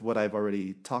with what I've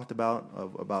already talked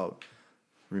about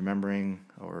remembering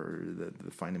or the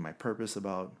finding my purpose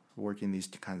about working these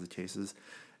kinds of cases.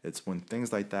 It's when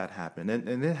things like that happen,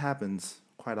 and it happens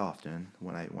quite often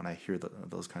when I hear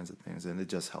those kinds of things, and it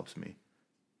just helps me.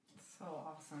 So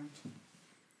awesome.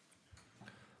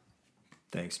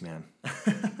 Thanks, man.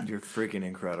 You're freaking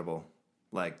incredible.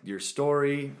 Like, your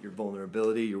story, your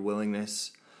vulnerability, your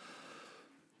willingness.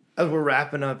 As we're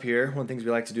wrapping up here, one of the things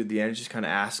we like to do at the end is just kind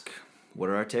of ask, what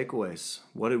are our takeaways?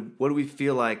 What do we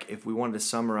feel like, if we wanted to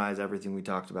summarize everything we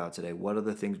talked about today, what are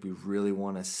the things we really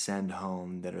want to send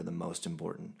home that are the most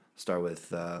important? Start with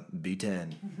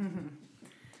B10.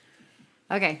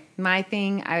 Okay, my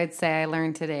thing I would say I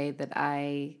learned today that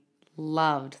I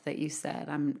loved that you said,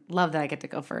 love that I get to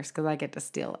go first because I get to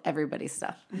steal everybody's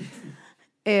stuff,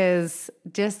 is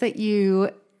just that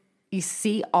you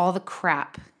see all the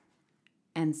crap,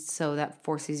 and so that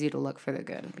forces you to look for the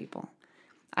good in people.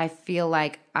 I feel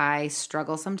like I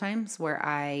struggle sometimes where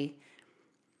I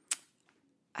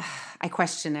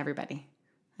question everybody.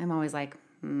 I'm always like,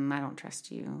 I don't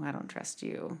trust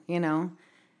you,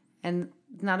 and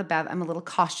not a bad, I'm a little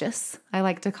cautious, I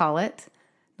like to call it,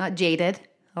 not jaded,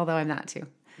 although I'm not too,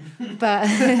 but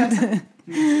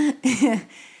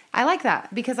I like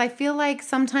that because I feel like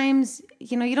sometimes,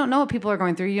 you don't know what people are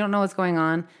going through. You don't know what's going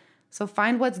on. So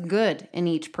find what's good in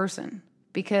each person,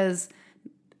 because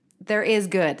there is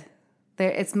good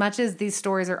there. As much as these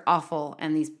stories are awful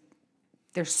and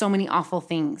there's so many awful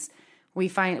things, we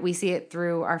see it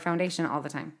through our foundation all the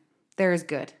time. There is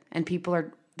good, and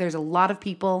there's a lot of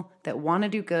people that want to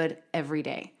do good every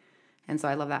day. And so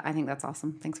I love that. I think that's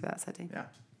awesome. Thanks for that, Sete. Yeah.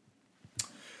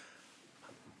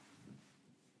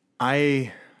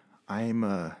 I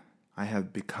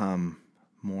have become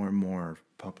more and more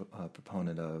a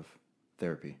proponent of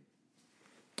therapy.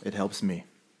 It helps me.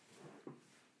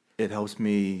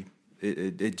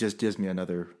 It just gives me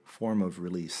another form of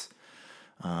release.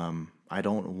 I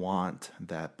don't want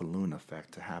that balloon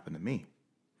effect to happen to me.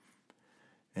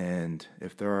 And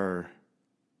if there are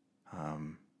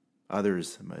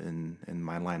others in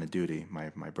my line of duty,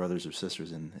 my brothers or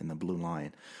sisters in the blue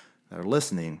line that are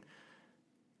listening,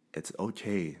 it's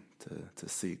okay to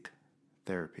seek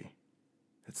therapy.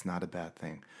 It's not a bad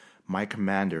thing. My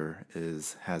commander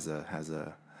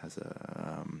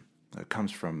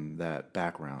comes from that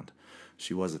background.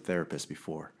 She was a therapist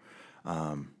before.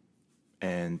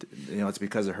 And, it's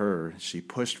because of her. She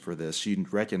pushed for this. She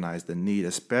recognized the need,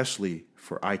 especially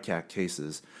for ICAC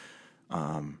cases.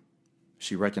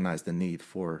 She recognized the need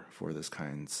for this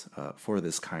kind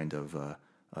of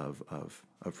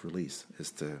release,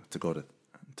 is to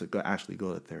actually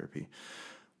go to therapy.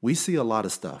 We see a lot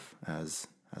of stuff as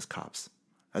cops,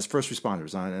 as first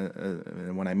responders.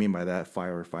 And what I mean by that,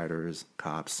 firefighters,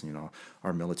 cops,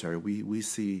 our military. We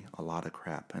see a lot of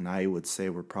crap, and I would say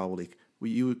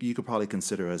you could probably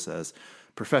consider us as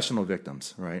professional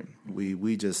victims, right? We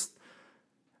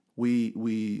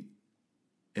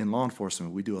in law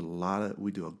enforcement, we do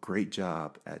a great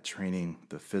job at training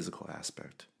the physical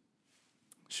aspect.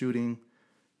 Shooting,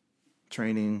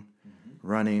 training,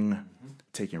 running,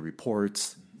 taking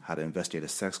reports, how to investigate a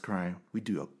sex crime. We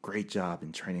do a great job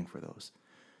in training for those.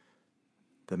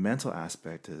 The mental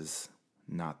aspect is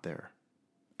not there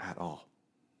at all.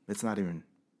 It's not even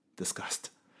discussed.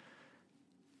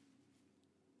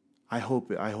 I hope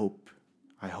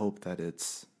that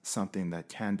it's something that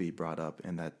can be brought up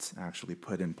and that's actually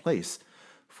put in place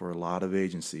for a lot of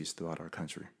agencies throughout our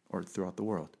country or throughout the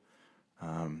world.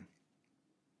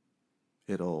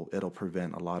 It'll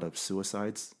prevent a lot of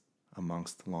suicides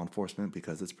amongst law enforcement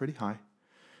because it's pretty high.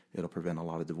 It'll prevent a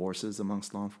lot of divorces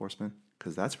amongst law enforcement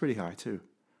because that's pretty high too.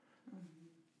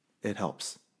 It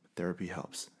helps. Therapy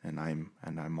helps, and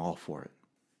I'm all for it.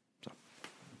 So,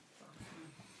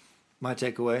 my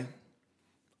takeaway: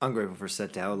 I'm grateful for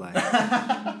Sete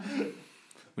Aulai.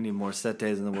 We need more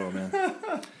Setes in the world, man.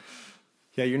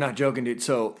 Yeah, you're not joking, dude.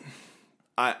 So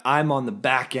I'm on the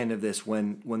back end of this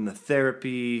when the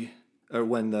therapy, or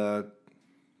when the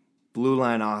blue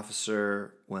line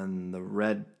officer, when the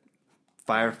red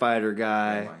firefighter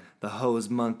guy, the hose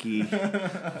monkey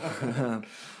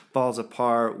falls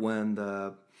apart, when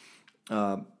the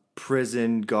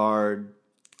prison guard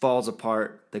falls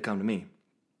apart, they come to me.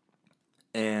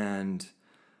 And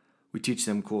we teach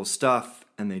them cool stuff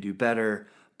and they do better,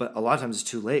 but a lot of times it's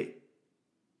too late.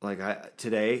 Like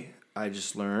today I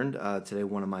just learned, today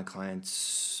one of my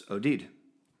clients OD'd.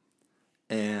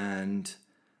 And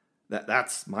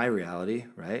that's my reality,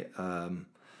 right?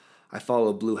 I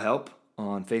follow Blue Help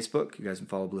on Facebook. You guys can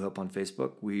follow Blue Help on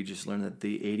Facebook. We just learned that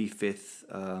the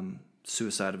 85th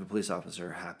suicide of a police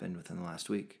officer happened within the last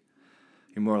week.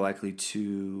 You're more likely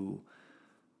to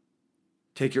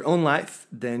take your own life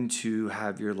than to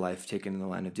have your life taken in the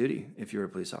line of duty if you're a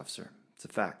police officer. It's a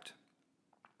fact.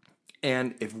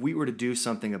 And if we were to do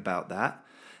something about that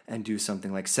and do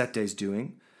something like Sette's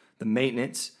doing, the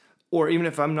maintenance, or even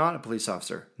if I'm not a police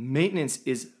officer, maintenance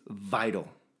is vital.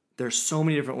 There's so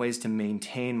many different ways to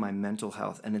maintain my mental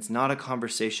health, and it's not a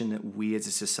conversation that we as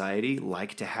a society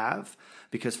like to have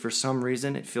because for some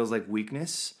reason it feels like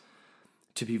weakness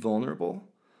to be vulnerable.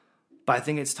 But I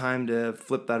think it's time to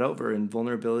flip that over, and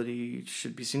vulnerability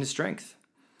should be seen as strength.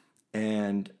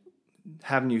 And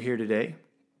having you here today,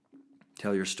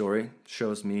 tell your story,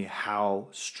 shows me how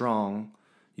strong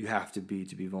you have to be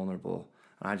vulnerable.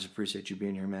 And I just appreciate you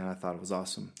being here, man. I thought it was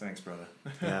awesome. Thanks, brother.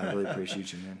 Yeah, I really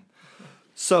appreciate you, man.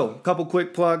 So, a couple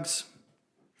quick plugs.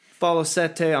 Follow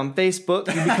Sette on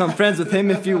Facebook. You become friends with him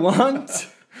if you want.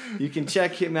 You can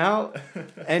check him out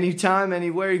anytime,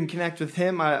 anywhere. You can connect with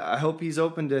him. I hope he's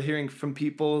open to hearing from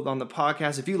people on the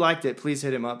podcast. If you liked it, please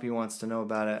hit him up. He wants to know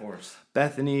about it. Of course.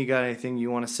 Bethany, you got anything you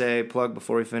want to say, plug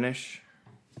before we finish?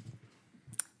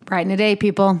 Brighten a day,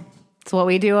 people. It's what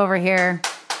we do over here.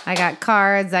 I got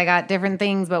cards, I got different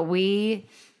things, but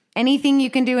anything you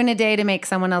can do in a day to make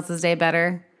someone else's day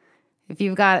better. If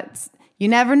you've got, you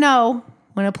never know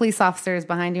when a police officer is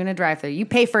behind you in a drive-thru. You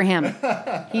pay for him.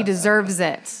 He deserves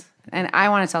it. And I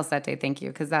want to tell Sette thank you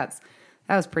because that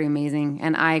was pretty amazing.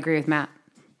 And I agree with Matt.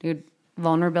 Dude,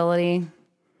 vulnerability,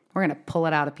 we're going to pull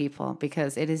it out of people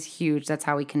because it is huge. That's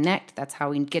how we connect. That's how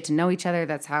we get to know each other.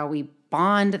 That's how we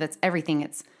bond. That's everything.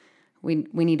 We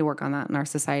need to work on that in our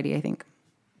society, I think.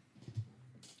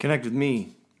 Connect with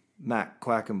me, Matt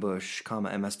Quackenbush,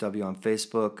 MSW on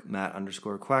Facebook,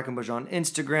 Matt_Quackenbush on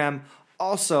Instagram.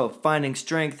 Also, Finding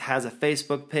Strength has a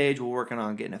Facebook page. We're working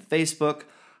on getting a Facebook.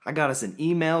 I got us an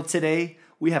email today.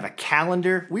 We have a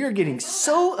calendar. We are getting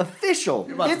so official.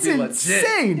 It's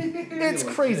insane. It's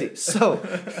crazy. So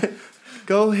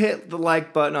go hit the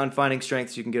like button on Finding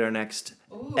Strength so you can get our next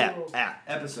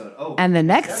episode. Oh, and the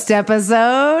next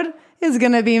episode is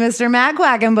going to be Mr. Matt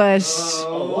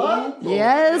Quackenbush. What?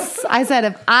 Yes. I said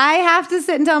if I have to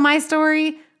sit and tell my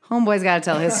story, homeboy's got to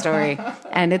tell his story.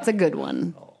 And it's a good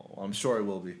one. Oh, I'm sure it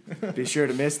will be. Be sure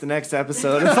to miss the next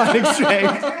episode of Finding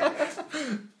Strength.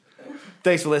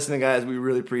 Thanks for listening, guys. We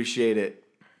really appreciate it.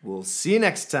 We'll see you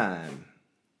next time.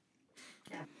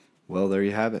 Well, there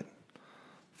you have it.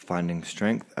 Finding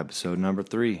Strength, episode number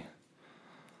 3.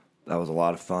 That was a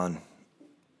lot of fun,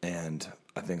 and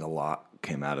I think a lot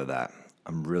came out of that.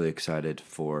 I'm really excited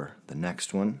for the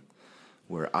next one,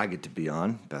 where I get to be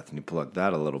on. Bethany plugged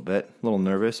that a little bit. A little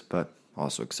nervous, but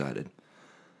also excited.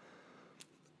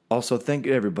 Also, thank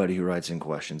you to everybody who writes in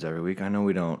questions every week. I know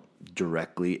we don't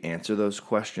directly answer those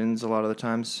questions a lot of the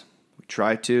times. We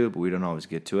try to, but we don't always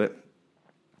get to it.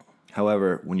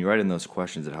 However, when you write in those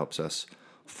questions, it helps us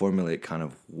formulate kind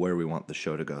of where we want the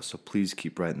show to go. So please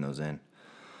keep writing those in.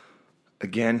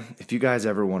 Again, if you guys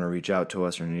ever want to reach out to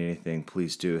us or need anything,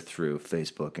 please do through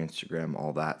Facebook, Instagram,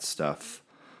 all that stuff.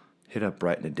 Hit up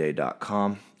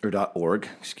brightenaday.com or .org,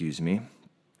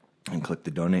 and click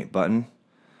the donate button.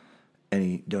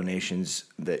 Any donations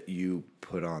that you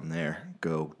put on there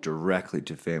go directly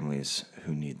to families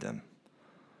who need them.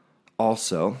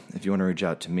 Also, if you want to reach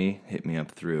out to me, hit me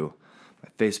up through my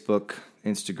Facebook,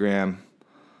 Instagram,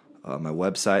 my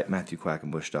website,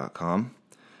 MatthewQuackenbush.com.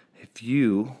 If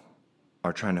you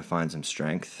are trying to find some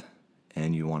strength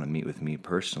and you want to meet with me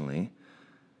personally,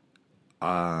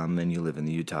 and you live in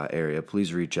the Utah area,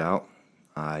 please reach out.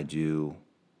 I do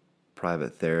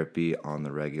private therapy on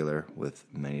the regular with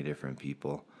many different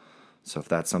people. So if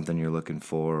that's something you're looking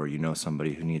for or you know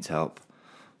somebody who needs help,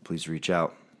 please reach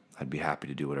out. I'd be happy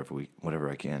to do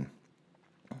whatever I can.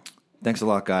 Thanks a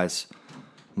lot, guys.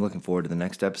 I'm looking forward to the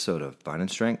next episode of Finding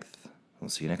Strength. We'll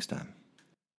see you next time.